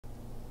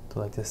do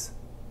like this.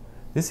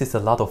 This is a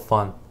lot of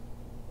fun,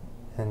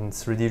 and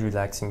it's really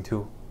relaxing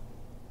too.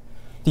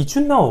 Did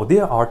you know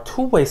there are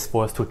 2 ways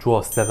for us to draw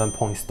a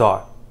 7-point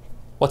star?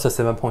 What's a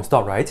 7-point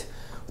star, right?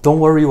 Don't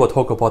worry, we'll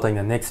talk about that in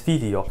the next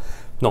video.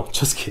 No,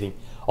 just kidding.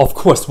 Of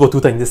course, we'll do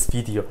that in this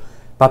video.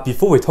 But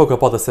before we talk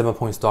about the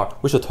 7-point star,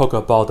 we should talk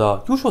about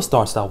the usual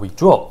stars that we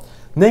draw,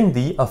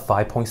 namely a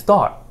 5-point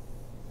star,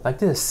 like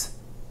this.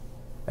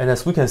 And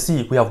as we can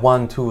see, we have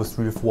 1, 2,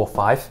 3, 4,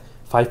 5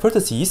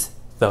 vertices,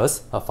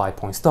 thus a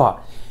 5-point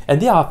star.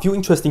 And there are a few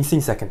interesting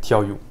things I can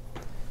tell you.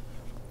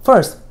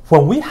 First,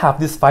 when we have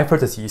these 5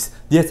 vertices,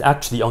 there's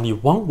actually only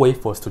one way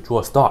for us to draw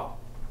a star,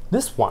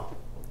 this one.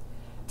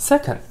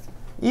 Second,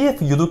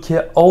 if you look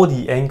at all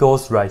the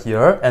angles right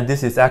here, and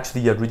this is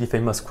actually a really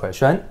famous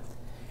question,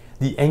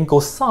 the angle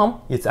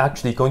sum is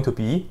actually going to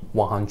be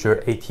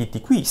 180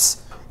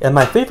 degrees. And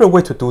my favorite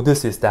way to do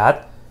this is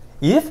that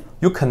if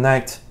you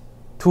connect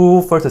 2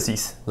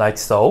 vertices like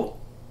so,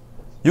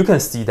 you can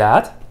see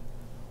that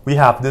we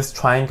have this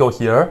triangle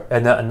here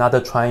and then another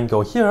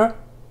triangle here.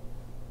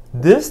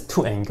 These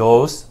 2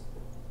 angles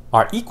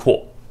are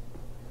equal.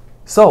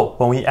 So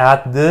when we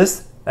add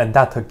this and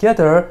that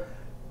together,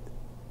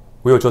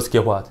 we will just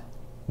get what?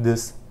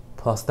 This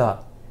plus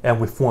that. And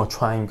we form a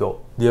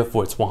triangle.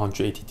 Therefore, it's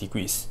 180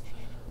 degrees.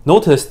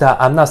 Notice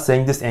that I'm not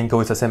saying this angle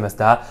is the same as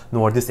that,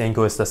 nor this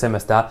angle is the same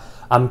as that.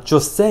 I'm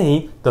just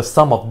saying the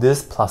sum of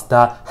this plus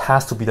that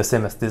has to be the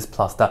same as this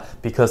plus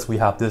that because we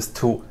have these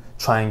 2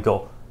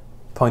 triangles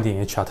pointing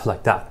at each other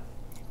like that.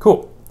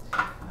 Cool.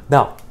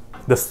 Now,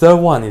 the third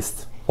one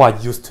is what I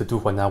used to do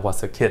when I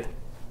was a kid.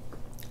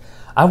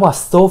 I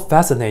was so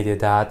fascinated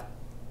that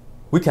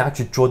we can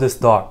actually draw this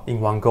star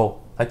in one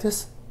go, like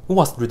this. It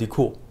was really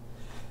cool.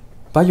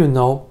 But you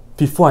know,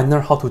 before I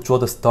learned how to draw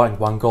the star in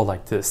one go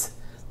like this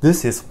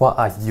is what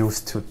I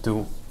used to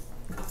do.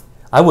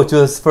 I would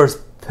just first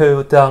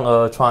put down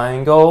a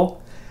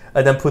triangle,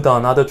 and then put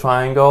down another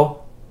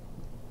triangle,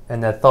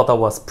 and I thought that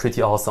was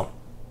pretty awesome.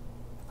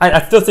 I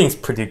still think it's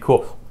pretty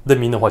cool. Let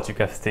me know what you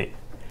guys think.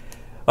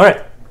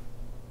 Alright,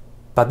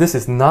 but this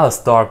is not a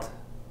star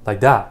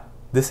like that.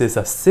 This is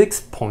a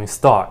 6-point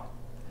star.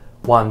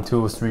 1,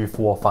 2, 3,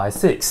 4, 5,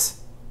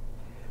 6.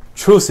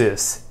 Truth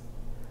is,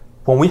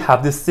 when we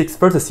have these 6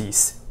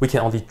 vertices, we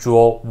can only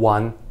draw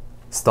one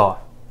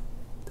star.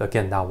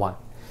 Again, that one.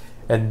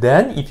 And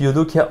then if you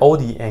look at all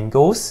the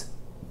angles,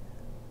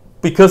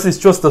 because it's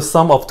just the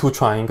sum of 2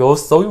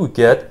 triangles, so you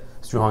get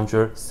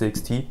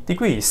 360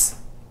 degrees.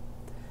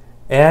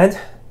 And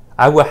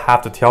I will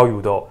have to tell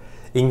you though,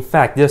 in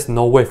fact, there's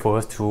no way for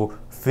us to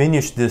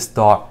finish this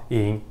star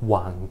in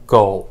one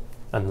go,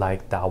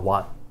 unlike that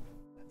one.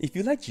 If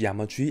you like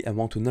geometry and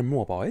want to learn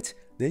more about it,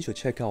 then you should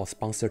check out our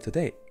sponsor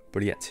today,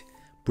 Brilliant.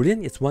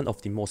 Brilliant is one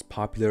of the most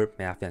popular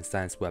math and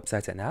science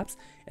websites and apps,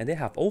 and they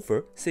have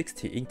over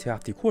 60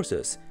 interactive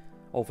courses.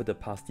 Over the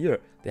past year,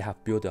 they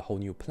have built a whole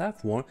new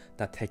platform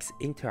that takes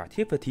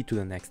interactivity to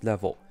the next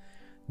level.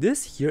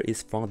 This here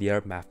is from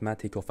their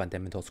Mathematical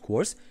Fundamentals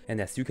course, and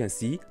as you can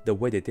see, the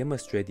way they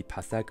demonstrate the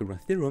Pythagorean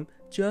theorem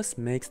just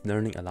makes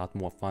learning a lot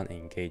more fun and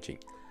engaging.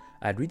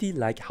 I really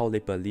like how they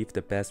believe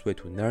the best way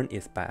to learn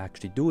is by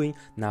actually doing,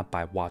 not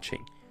by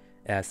watching.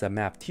 As a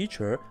math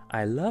teacher,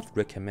 I love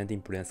recommending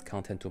Brilliant's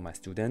content to my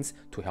students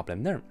to help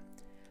them learn.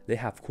 They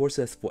have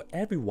courses for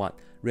everyone,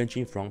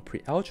 ranging from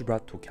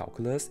pre-algebra to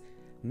calculus.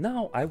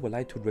 Now I would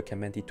like to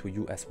recommend it to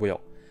you as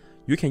well.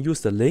 You can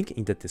use the link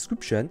in the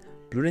description,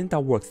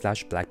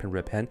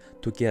 brilliant.org/blackpenredpen,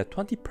 to get a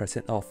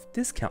 20% off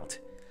discount.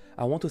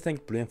 I want to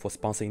thank Brilliant for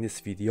sponsoring this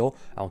video.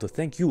 I want to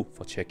thank you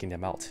for checking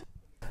them out.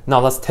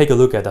 Now let's take a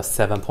look at the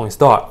 7-point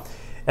star.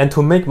 And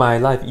to make my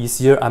life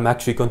easier, I'm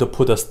actually going to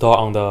put a star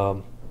on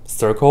the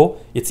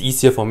circle. It's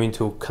easier for me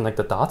to connect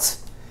the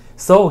dots.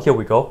 So here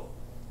we go.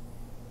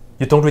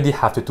 You don't really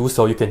have to do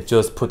so. You can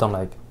just put on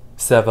like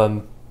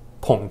 7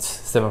 points,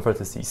 7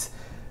 vertices.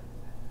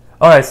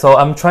 Alright, so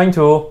I'm trying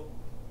to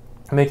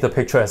make the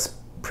picture as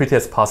pretty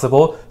as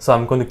possible. So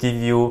I'm going to give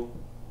you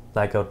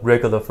like a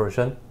regular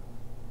version,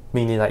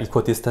 meaning like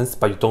equal distance,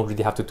 but you don't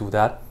really have to do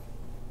that.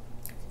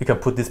 You can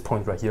put this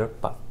point right here,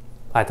 but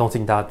I don't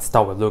think that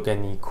star will look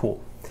any cool.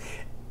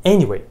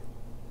 Anyway,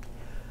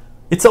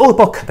 it's all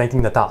about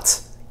connecting the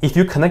dots. If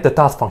you connect the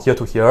dots from here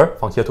to here,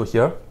 from here to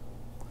here,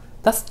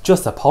 that's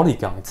just a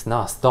polygon, it's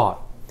not a star.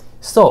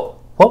 So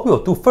what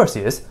we'll do first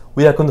is,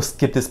 we are going to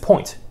skip this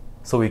point.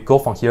 So we go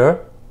from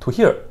here to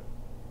here,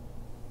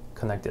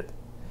 connected.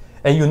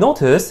 And you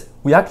notice,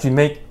 we actually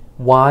make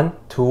 1,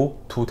 2,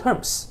 2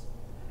 terms.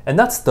 And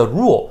that's the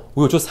rule.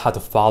 We'll just have to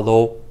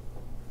follow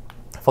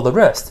for the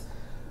rest.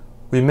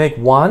 We make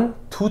 1,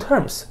 2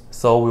 terms.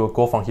 So we will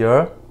go from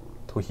here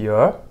to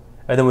here,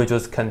 and then we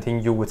just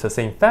continue with the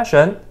same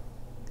fashion.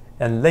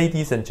 And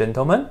ladies and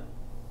gentlemen,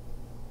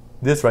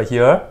 this right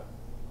here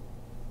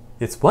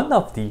is one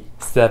of the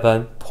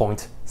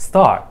 7-point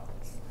stars.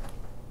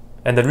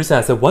 And the reason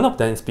I said one of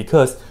them is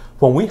because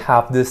when we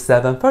have these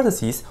 7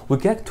 vertices, we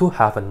get to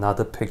have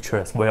another picture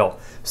as well.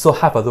 So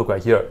have a look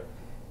right here.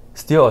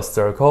 Still a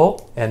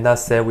circle, and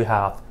let's say we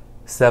have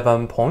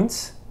 7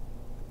 points,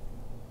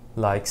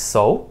 like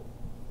so.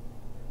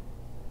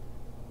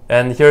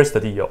 And here's the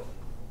deal.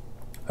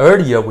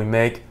 Earlier we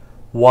make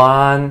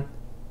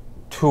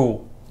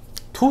two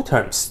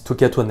terms to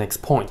get to the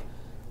next point.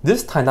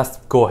 This time let's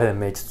go ahead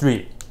and make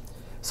 3.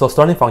 So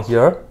starting from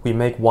here, we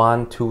make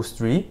 1, 2,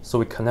 3. So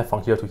we connect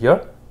from here to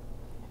here.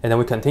 And then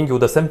we continue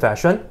the same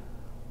fashion.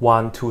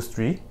 1, 2,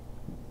 3.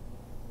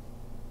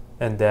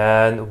 And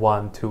then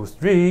 1, 2,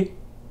 3.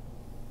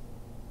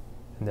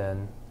 And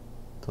then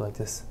do like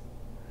this.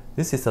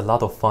 This is a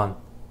lot of fun.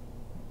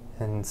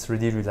 And it's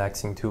really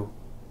relaxing too.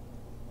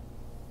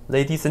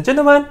 Ladies and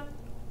gentlemen,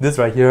 this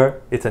right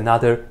here is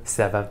another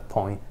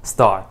 7-point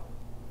star.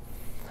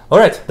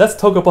 Alright, let's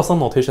talk about some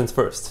notations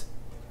first.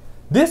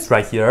 This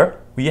right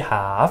here, we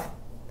have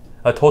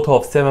a total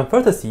of 7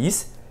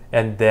 vertices,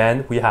 and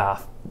then we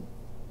have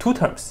 2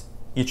 terms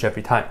each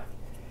every time.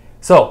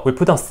 So we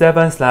put on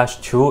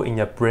 7/2 in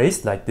a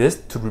brace like this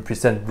to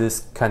represent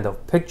this kind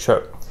of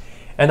picture.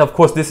 And of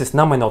course, this is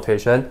not my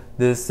notation.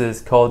 This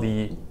is called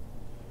the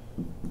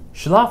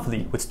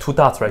Schläfli with 2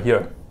 dots right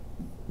here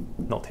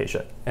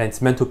notation. And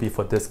it's meant to be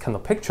for this kind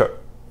of picture.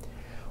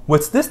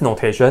 With this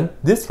notation,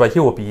 this right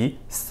here will be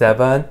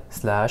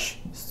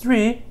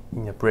 7/3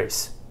 in a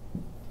brace.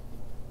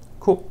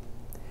 Cool.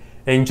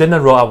 In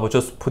general, I will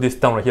just put this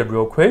down right here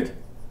real quick.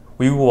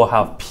 We will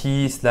have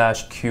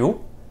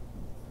P/Q.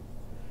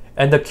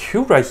 And the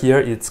Q right here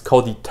is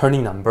called the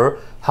turning number,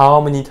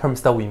 how many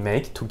terms that we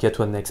make to get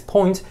to the next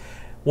point.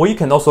 Or you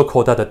can also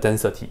call that the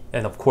density.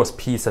 And of course,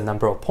 P is the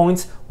number of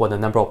points or the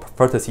number of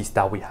vertices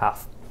that we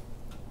have.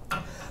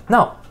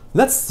 Now,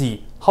 let's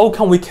see how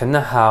come we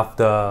cannot have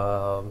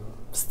the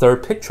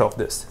third picture of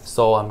this.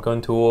 So I'm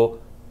going to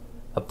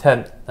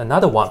attempt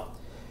another one.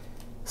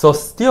 So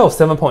still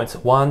 7 points.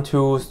 1,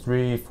 2,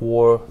 3,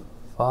 4,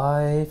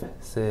 5,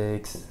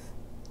 6,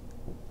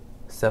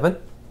 7.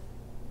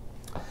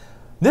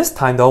 This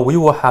time though, we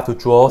will have to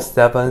draw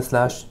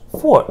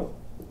 7/4.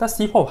 Let's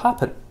see what will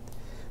happen.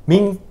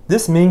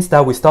 This means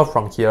that we start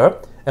from here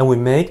and we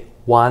make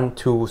 1,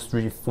 2,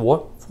 3,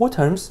 4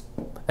 terms,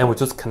 and we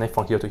just connect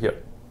from here to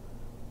here.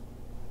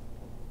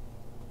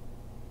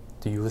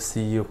 Do you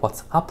see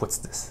what's up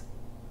with this?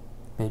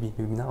 Maybe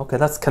not. Okay,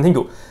 let's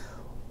continue.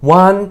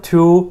 1,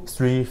 2,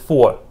 3,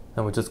 4,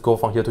 and we just go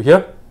from here to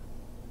here.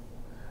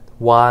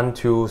 1,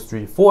 2,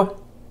 3, 4.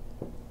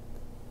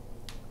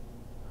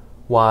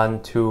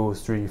 1, 2,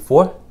 3,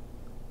 4.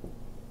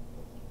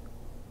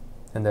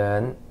 And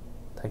then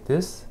like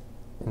this,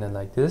 and then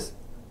like this,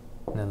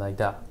 and then like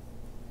that.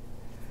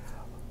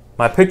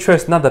 My picture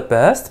is not the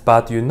best,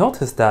 but you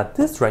notice that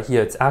this right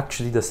here is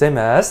actually the same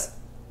as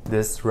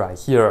this right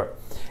here.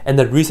 And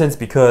the reason is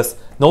because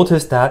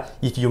notice that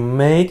if you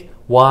make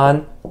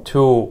 1,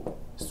 2,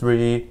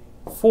 3,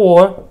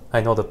 4,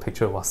 I know the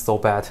picture was so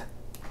bad.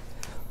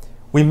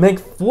 We make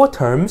 4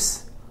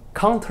 terms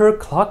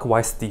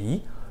counterclockwise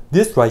D.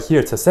 This right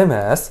here is the same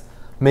as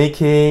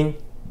making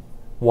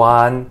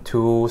 1,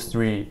 2,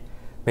 3,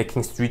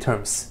 making 3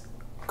 terms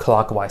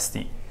clockwise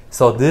D.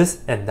 So this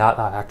and that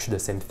are actually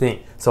the same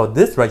thing. So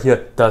this right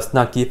here does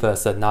not give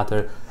us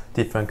another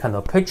different kind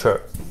of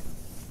picture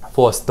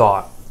for a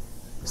star.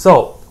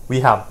 So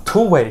we have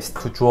 2 ways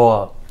to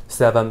draw a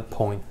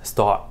 7-point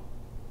star.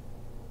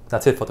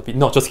 That's it for the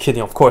no, just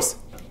kidding, of course.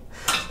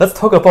 Let's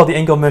talk about the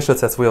angle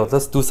measures as well.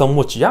 Let's do some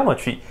more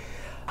geometry.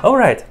 All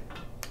right,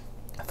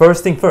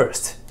 first thing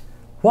first,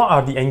 what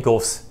are the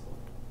angles?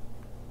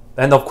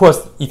 And of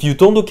course, if you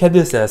don't look at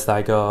this as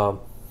like a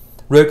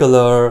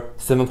regular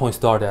 7-point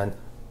star, then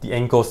the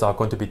angles are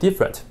going to be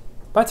different.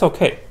 But it's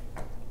okay.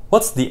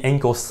 What's the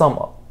angle sum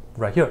of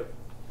right here?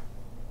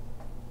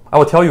 I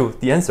will tell you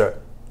the answer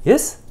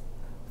is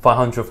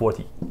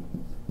 540.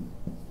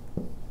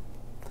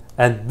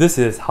 And this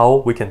is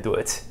how we can do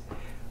it.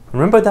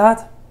 Remember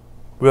that?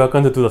 We are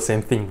going to do the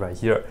same thing right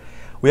here.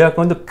 We are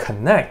going to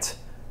connect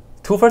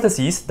 2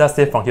 vertices, let's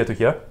say from here to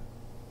here.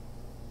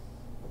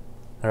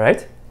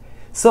 Alright?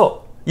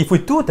 So if we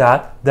do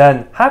that,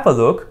 then have a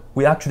look.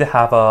 We actually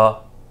have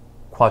a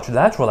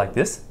quadrilateral like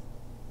this.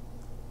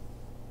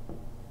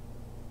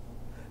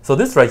 So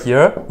this right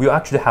here, we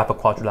actually have a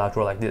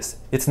quadrilateral like this.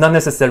 It's not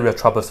necessarily a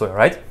trapezoid,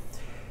 right?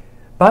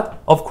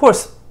 But of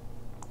course,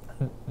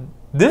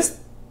 these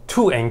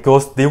 2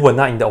 angles, they were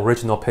not in the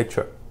original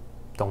picture.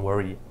 Don't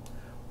worry.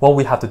 What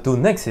we have to do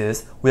next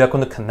is we are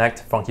going to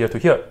connect from here to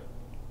here.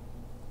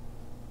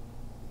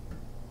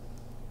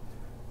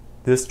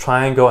 This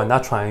triangle and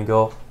that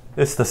triangle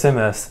is the same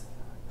as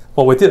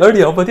what we did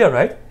earlier over there,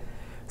 right?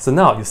 So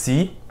now you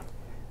see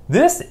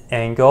this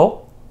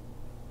angle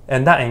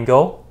and that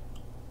angle,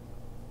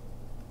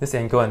 this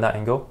angle and that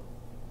angle.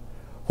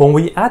 When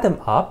we add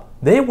them up,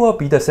 they will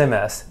be the same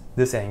as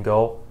this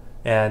angle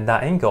and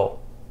that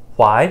angle.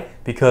 Why?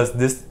 Because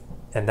this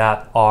and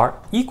that are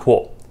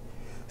equal.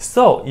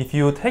 So if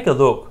you take a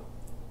look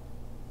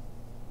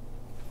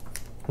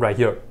right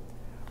here,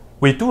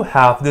 we do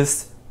have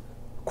this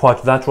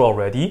quadrilateral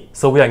already.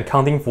 So we are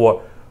accounting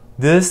for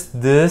this,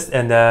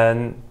 and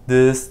then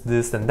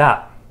this, and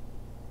that.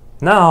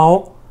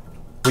 Now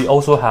we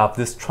also have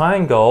this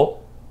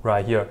triangle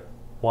right here.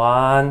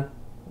 1,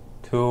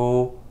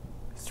 2,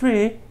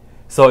 3.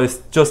 So it's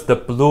just the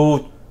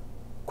blue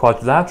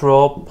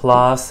quadrilateral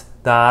plus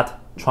that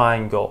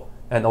triangle.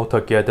 And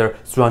altogether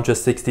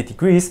 360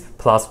 degrees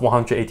plus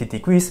 180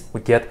 degrees,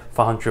 we get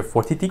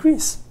 540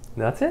 degrees.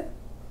 That's it.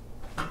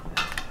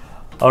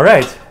 All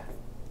right.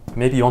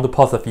 Maybe you want to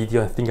pause the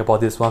video and think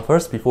about this one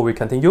first before we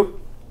continue.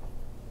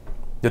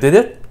 You did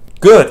it?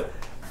 Good.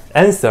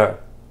 Answer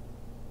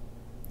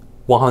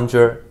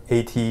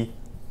 180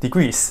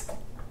 degrees.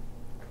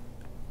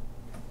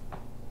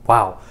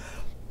 Wow.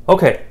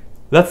 Okay,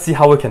 let's see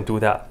how we can do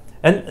that.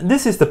 And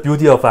this is the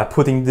beauty of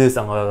putting this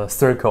on a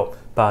circle.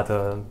 But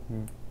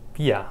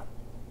yeah,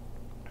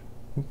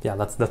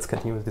 let's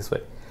continue this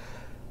way.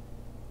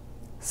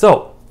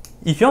 So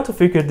if you want to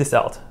figure this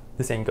out,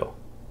 this angle,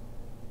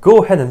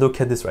 go ahead and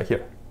look at this right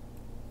here.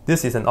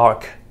 This is an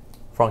arc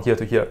from here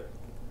to here.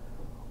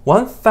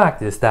 One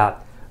fact is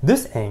that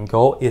this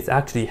angle is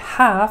actually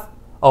half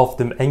of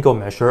the angle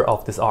measure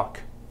of this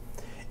arc.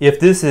 If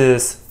this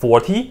is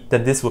 40,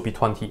 then this will be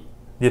 20.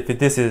 If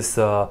this is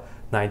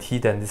 90,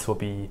 then this will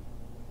be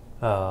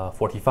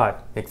 45,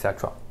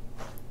 etc.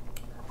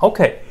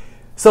 Okay,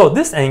 so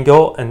this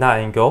angle and that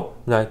angle,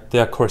 right, they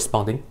are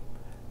corresponding.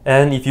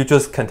 And if you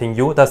just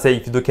continue, let's say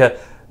if you look at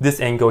this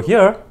angle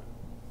here,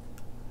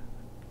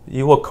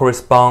 it will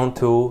correspond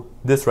to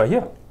this right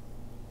here.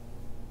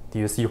 Do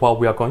you see how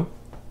we are going?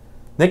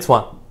 Next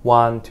one,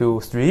 1, 2,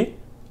 3,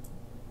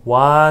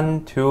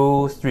 1,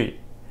 2, 3.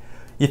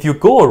 If you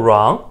go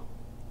around,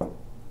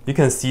 you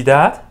can see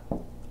that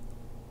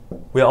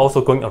we are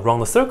also going around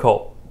the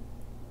circle.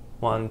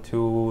 1,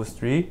 2,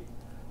 3,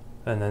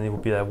 and then it will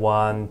be like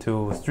 1,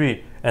 2,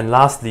 3. And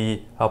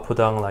lastly, I'll put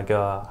on like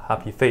a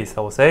happy face,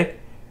 I will say,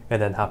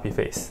 and then happy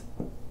face.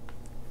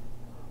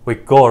 We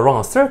go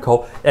around a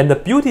circle, and the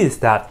beauty is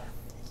that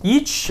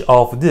each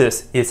of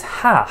this is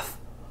half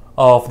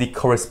of the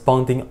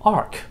corresponding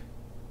arc.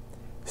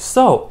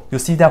 So you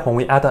see that when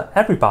we add up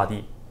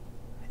everybody,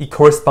 it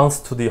corresponds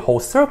to the whole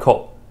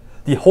circle.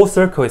 The whole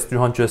circle is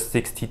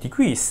 360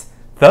 degrees.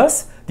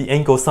 Thus, the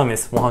angle sum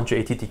is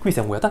 180 degrees,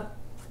 and we're done.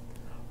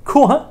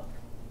 Cool, huh?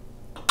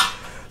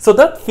 So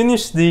that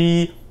finished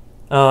the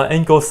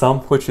angle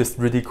sum, which is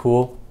really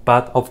cool.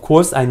 But of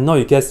course, I know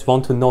you guys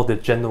want to know the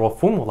general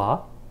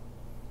formula,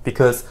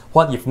 because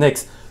what if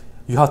next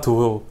you have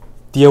to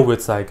deal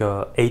with like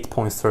a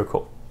 8-point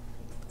circle,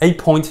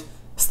 8-point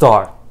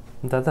star.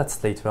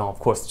 That's later on, of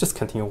course. Just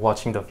continue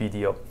watching the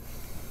video.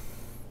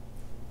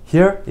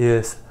 Here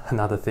is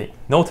another thing.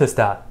 Notice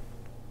that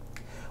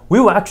we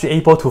were actually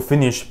able to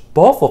finish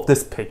both of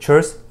these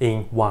pictures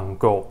in one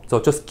go. So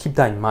just keep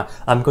that in mind.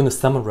 I'm going to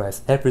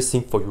summarize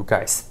everything for you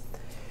guys.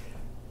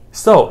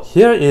 So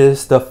here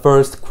is the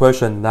first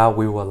question that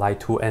we would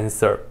like to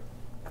answer.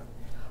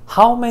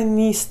 How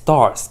many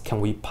stars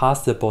can we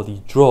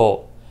possibly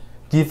draw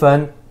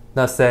given,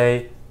 let's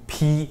say,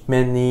 p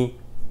many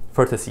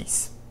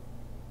vertices?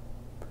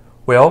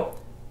 Well,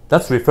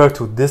 let's refer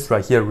to this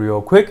right here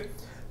real quick.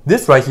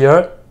 This right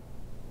here,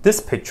 this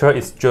picture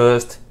is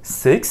just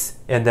 6,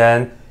 and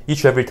then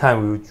every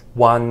time we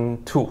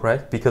 1, 2,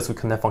 right? Because we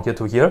connect from here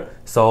to here,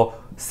 so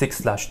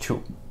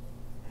 6/2.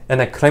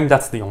 And I claim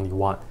that's the only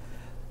one.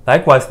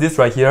 Likewise, this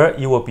right here,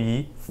 it will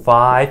be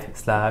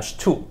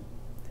 5/2.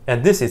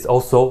 And this is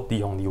also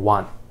the only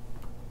one.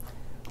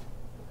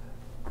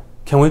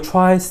 Can we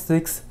try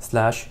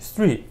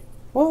 6/3?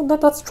 Well,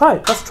 let's try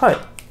it. Let's try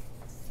it.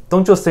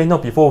 Don't just say no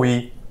before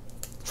we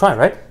try,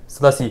 right?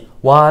 So let's see.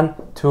 1,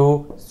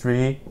 2,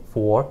 3,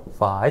 4,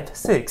 5,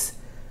 6.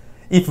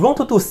 If you want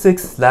to do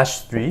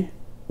 6/3,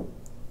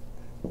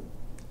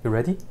 you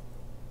ready?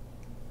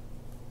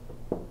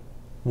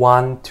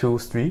 1, 2,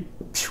 3.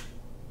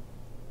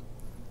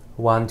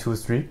 1, 2,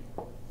 3.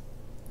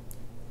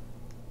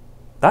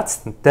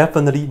 That's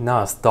definitely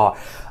not a star.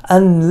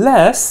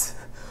 Unless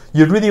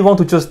you really want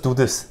to just do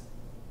this.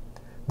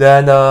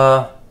 Then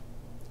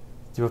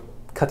you're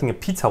cutting a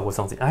pizza or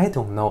something. I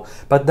don't know.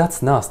 But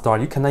that's not a star.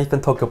 You cannot even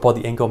talk about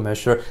the angle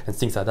measure and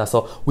things like that.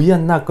 So we are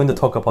not going to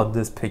talk about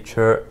this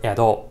picture at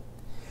all.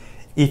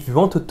 If you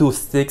want to do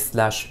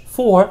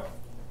 6/4,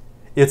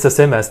 it's the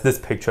same as this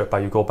picture,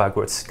 but you go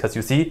backwards. Because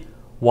you see,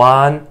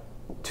 1,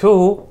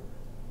 2,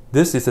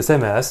 this is the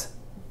same as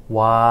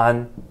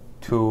 1,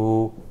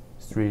 2,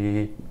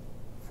 3,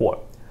 4.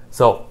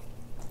 So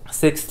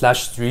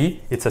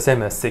 6/3, it's the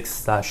same as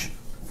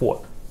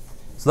 6/4.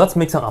 So let's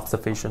make some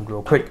observation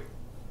real quick.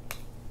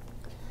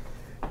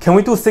 Can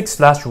we do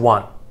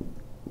 6/1?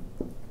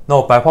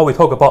 No, by what we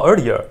talked about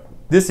earlier,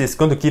 this is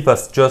going to give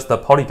us just a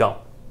polygon.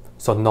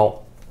 So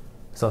no.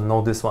 So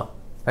no this one,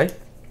 right?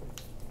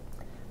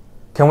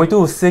 Can we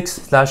do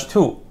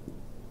 6/2?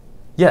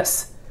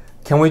 Yes.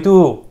 Can we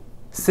do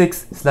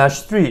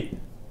 6/3?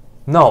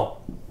 No,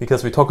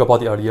 because we talked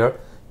about it earlier.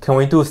 Can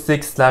we do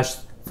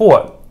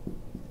 6/4?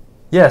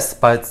 Yes,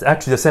 but it's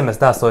actually the same as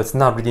that, so it's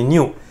not really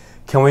new.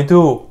 Can we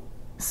do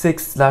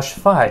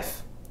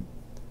 6/5?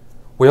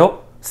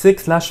 Well,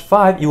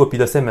 6/5, it would be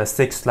the same as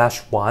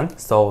 6/1,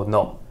 so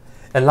no.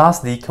 And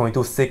lastly, can we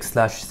do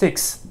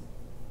 6/6?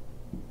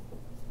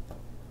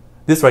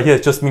 This right here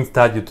just means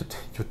that you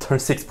turn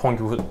 6 point,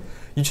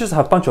 you just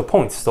have a bunch of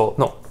points, so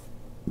no.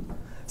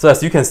 So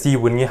as you can see,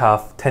 we only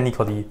have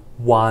technically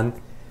 1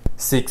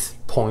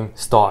 6-point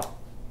star.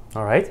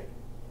 All right.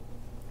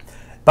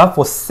 But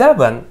for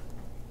 7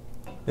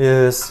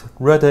 is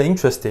rather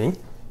interesting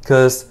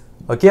because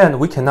again,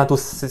 we cannot do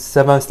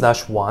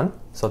 7/1.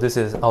 So this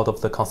is out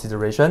of the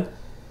consideration.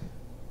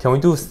 Can we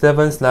do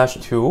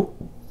 7/2?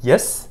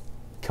 Yes.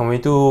 Can we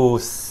do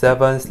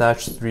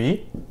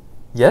 7/3?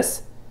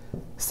 Yes.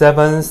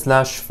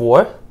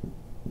 7/4?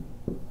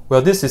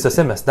 Well, this is the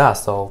same as that,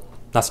 so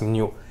nothing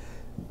new.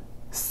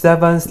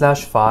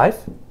 7/5?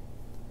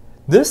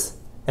 This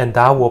and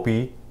that will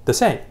be the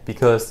same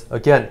because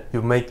again,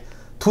 you make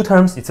 2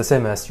 terms, it's the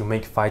same as you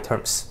make 5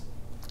 terms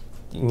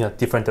in a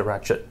different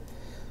direction.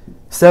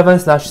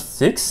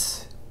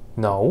 7/6?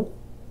 No,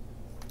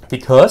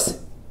 because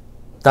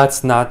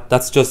that's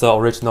just the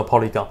original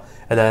polygon.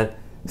 And then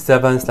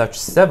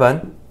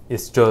 7/7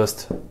 is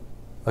just,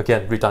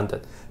 again,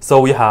 redundant. So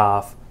we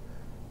have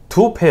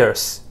 2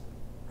 pairs,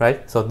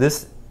 right? So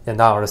this and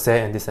that are the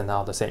same, and this and that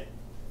are the same.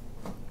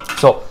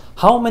 So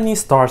how many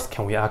stars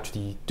can we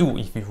actually do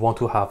if you want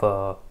to have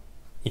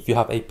if you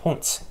have 8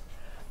 points?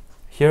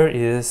 Here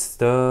is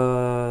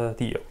the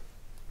deal.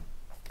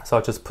 So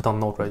I'll just put a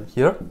note right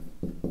here.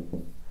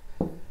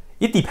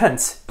 It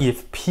depends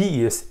if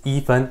P is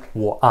even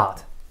or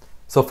odd.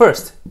 So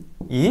first,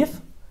 if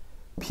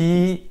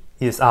P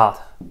is odd,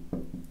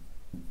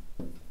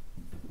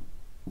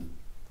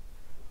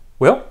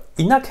 well,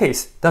 in that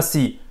case, let's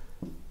see.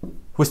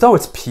 We start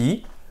with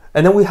P,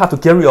 and then we have to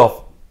get rid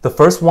of the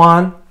first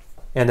one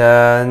and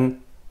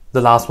then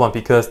the last one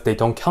because they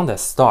don't count as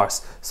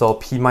stars. So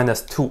P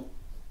minus 2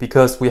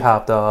 because we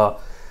have the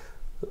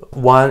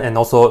 1 and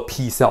also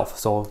P itself.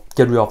 So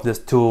get rid of these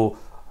 2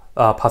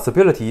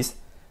 possibilities.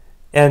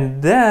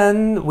 And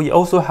then we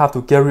also have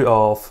to get rid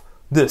of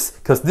this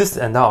because this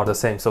and that are the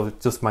same. So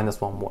just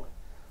minus 1 more.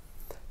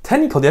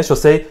 Technically, I should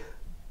say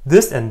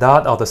this and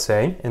that are the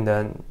same, and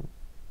then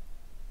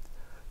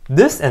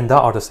this and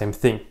that are the same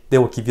thing. They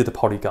will give you the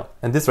polygon,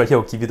 and this right here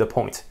will give you the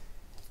point.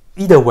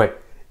 Either way,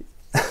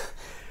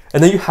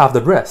 and then you have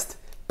the rest,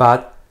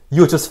 but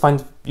you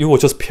will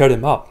just pair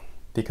them up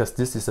because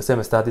this is the same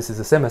as that, this is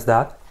the same as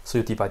that, so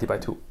you divide it by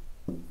 2.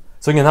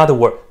 So in another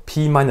word,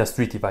 P minus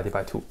 3 divided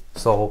by 2.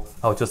 So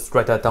I'll just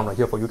write that down right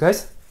here for you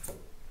guys.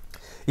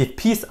 If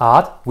P is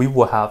odd, we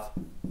will have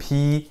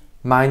P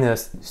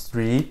minus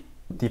 3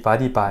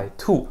 divided by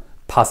 2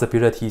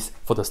 possibilities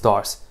for the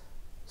stars.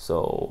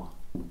 So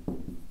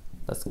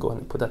let's go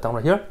ahead and put that down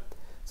right here.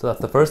 So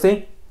that's the first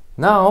thing.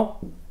 Now,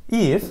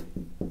 if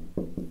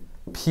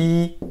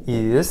P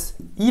is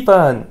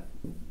even,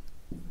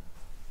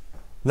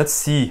 let's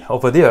see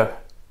over there.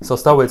 So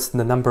start with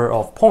the number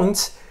of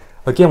points.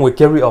 Again, we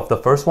get rid of the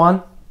first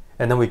one,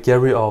 and then we get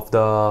rid of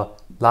the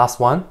last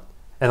one,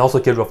 and also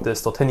get rid of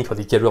this. So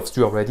technically get rid of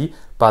 3 already,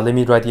 but let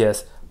me write it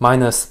as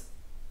minus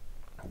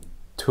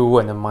 2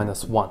 and then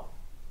minus 1,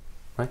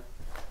 right?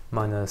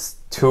 Minus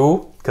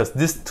 2, because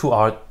these 2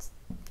 are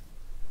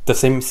the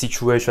same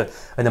situation,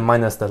 and then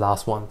minus the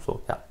last one,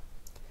 so yeah.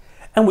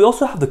 And we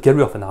also have to get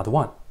rid of another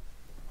one.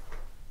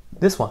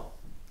 This one.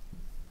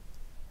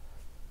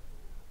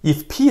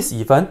 If P is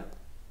even,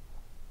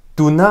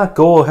 do not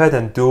go ahead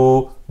and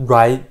do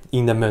right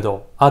in the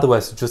middle.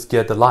 Otherwise, you just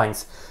get the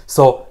lines.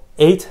 So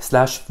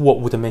 8/4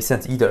 wouldn't make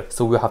sense either.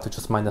 So we'll have to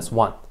just minus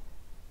 1.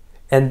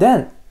 And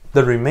then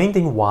the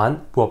remaining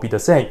one will be the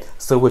same.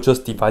 So we'll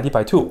just divide it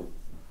by 2.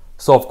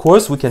 So of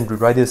course, we can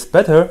rewrite this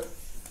better.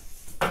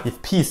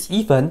 If P is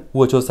even,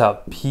 we'll just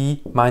have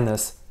P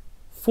minus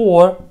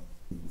 4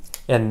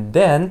 and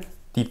then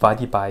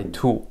divided by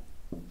 2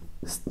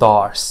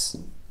 stars.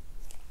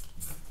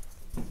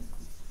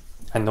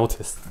 I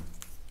noticed.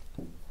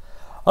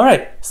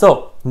 Alright,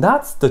 so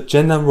that's the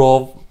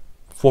general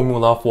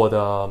formula for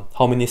the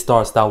how many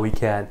stars that we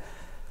can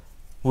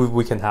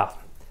have.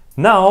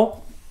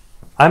 Now,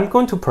 I'm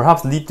going to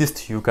perhaps leave this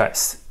to you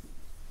guys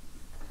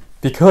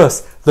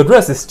because the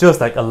rest is just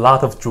like a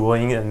lot of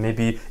drawing and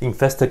maybe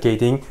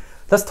investigating.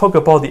 Let's talk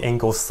about the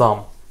angle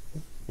sum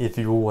if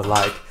you would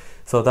like.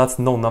 So that's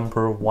note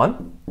number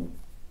 1.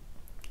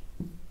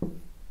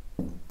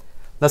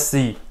 Let's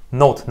see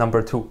note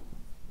number 2.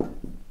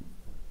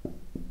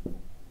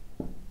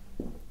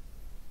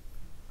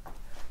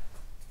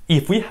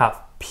 If we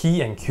have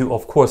P and Q,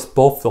 of course,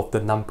 both of the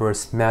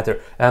numbers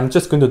matter. And I'm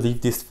just going to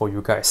leave this for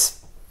you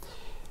guys.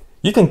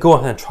 You can go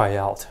ahead and try it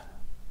out.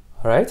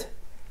 All right.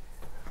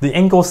 The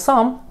angle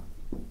sum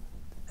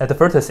at the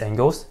vertex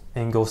angles,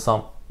 angle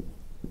sum.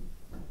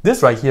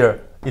 This right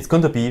here is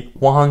going to be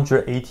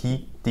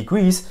 180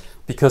 degrees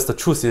because the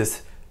truth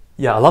is,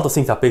 yeah, a lot of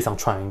things are based on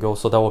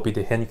triangles. So that will be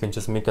the hint. You can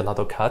just make a lot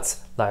of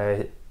cuts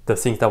like the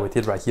things that we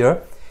did right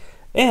here.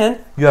 And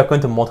you are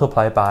going to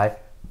multiply by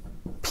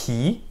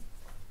P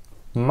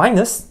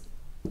minus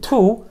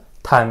 2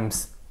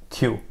 times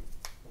Q.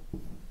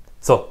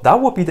 So that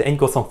will be the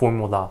angle sum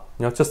formula,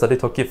 just a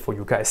little gift for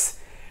you guys.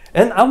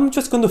 And I'm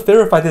just going to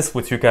verify this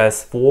with you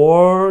guys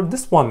for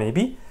this one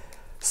maybe.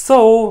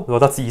 So, well,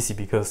 that's easy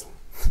because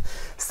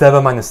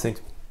 7 minus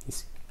 6.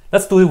 Easy.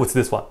 Let's do it with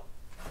this one.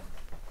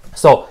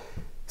 So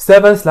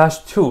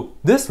 7/2,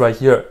 this right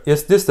here,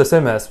 is this the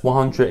same as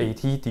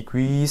 180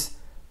 degrees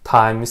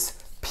times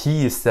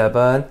P is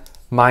 7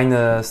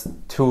 minus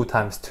 2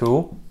 times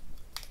 2?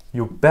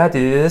 You bet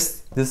it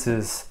is. This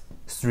is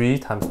 3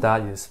 times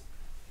that is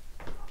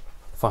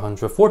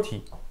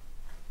 540.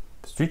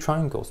 3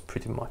 triangles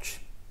pretty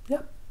much.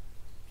 Yeah.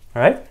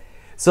 Alright?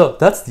 So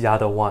that's the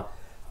other one.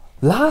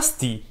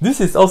 Lastly, this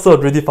is also a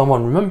really fun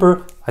one.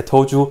 Remember, I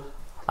told you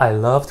I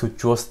love to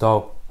draw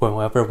star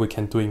whenever we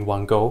can do in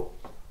one go.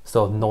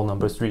 So no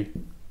number 3.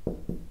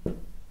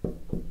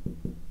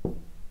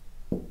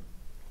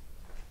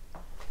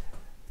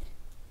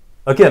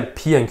 Again,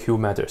 P and Q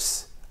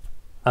matters.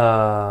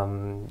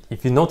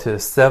 If you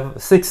notice,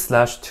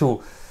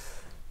 6/2,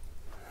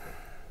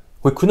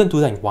 we couldn't do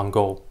that in one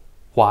go.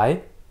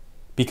 Why?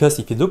 Because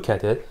if you look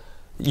at it,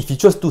 if you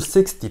just do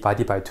 6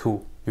 divided by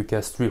 2, you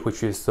get 3,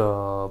 which is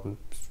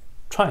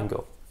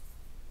triangle.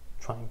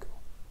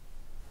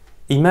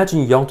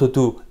 Imagine you want to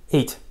do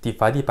 8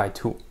 divided by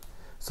 2.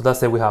 So let's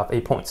say we have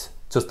 8 points.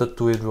 Just to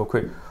do it real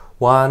quick.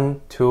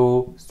 1,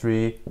 2,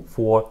 3,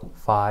 4,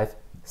 5,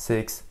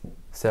 6,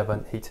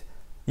 7, 8.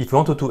 If you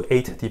want to do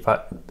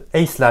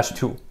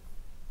 8/2,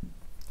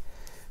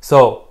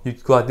 so you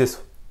got this,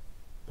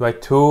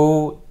 right?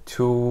 2,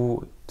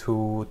 2,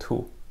 2,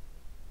 2.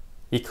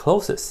 It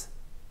closes.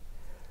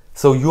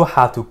 So you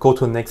have to go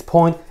to the next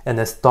point and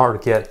then start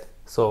again.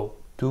 So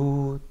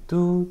do.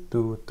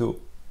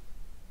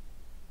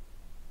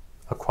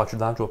 A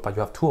quadrilateral, but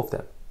you have 2 of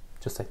them.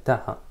 Just like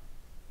that, huh?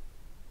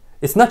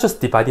 It's not just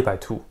divided by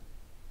 2.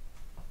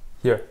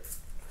 Here.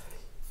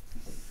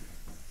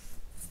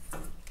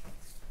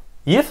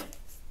 If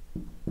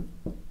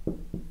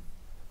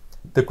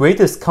the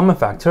greatest common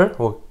factor,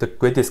 or the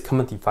greatest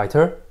common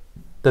divisor,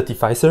 the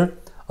divisor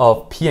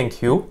of P and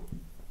Q,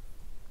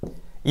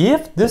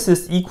 if this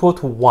is equal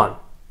to 1,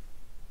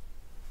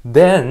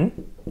 then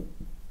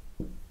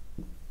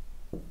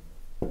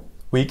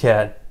we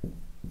can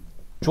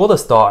draw the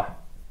star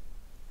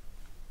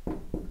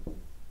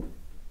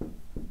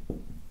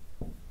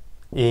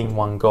in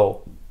one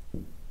go.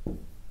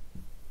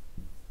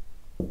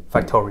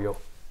 Factorial.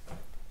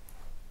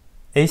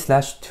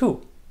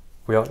 A/2.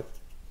 Well,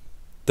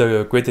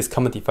 the greatest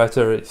common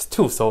divisor is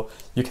 2, so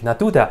you cannot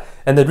do that.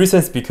 And the reason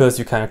is because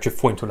you can actually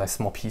fall into like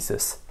small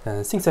pieces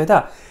and things like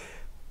that.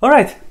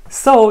 Alright,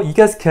 so you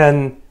guys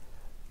can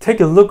take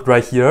a look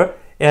right here,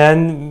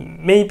 and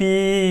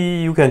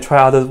maybe you can try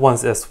other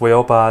ones as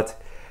well, but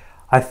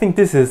I think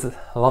this is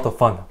a lot of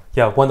fun.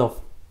 Yeah, one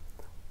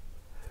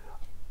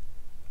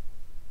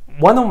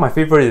of my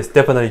favorite is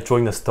definitely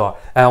drawing the star.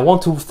 And I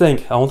want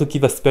to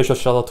give a special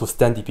shout out to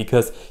Stanley,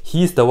 because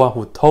he's the one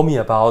who told me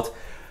about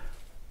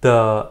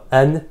the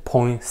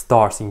end-point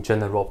stars in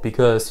general,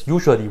 because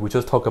usually we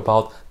just talk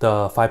about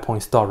the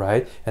 5-point star,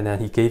 right? And then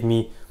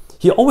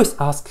he always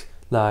asks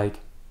like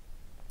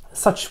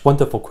such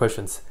wonderful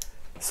questions.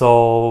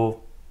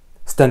 So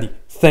Stanley,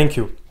 thank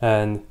you.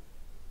 And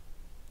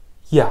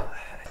yeah,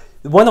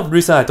 one of the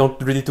reasons I don't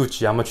really do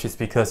geometry is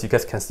because you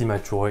guys can see my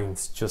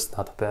drawings just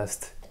not the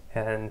best.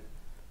 And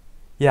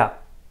yeah,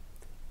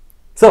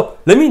 so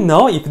let me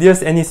know if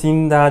there's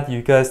anything that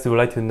you guys would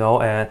like to know,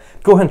 and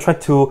go ahead and try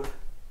to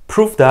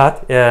prove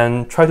that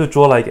and try to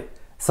draw like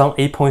some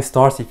 8-point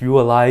stars if you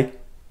would like.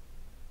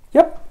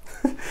 Yep.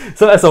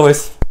 So as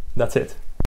always, that's it.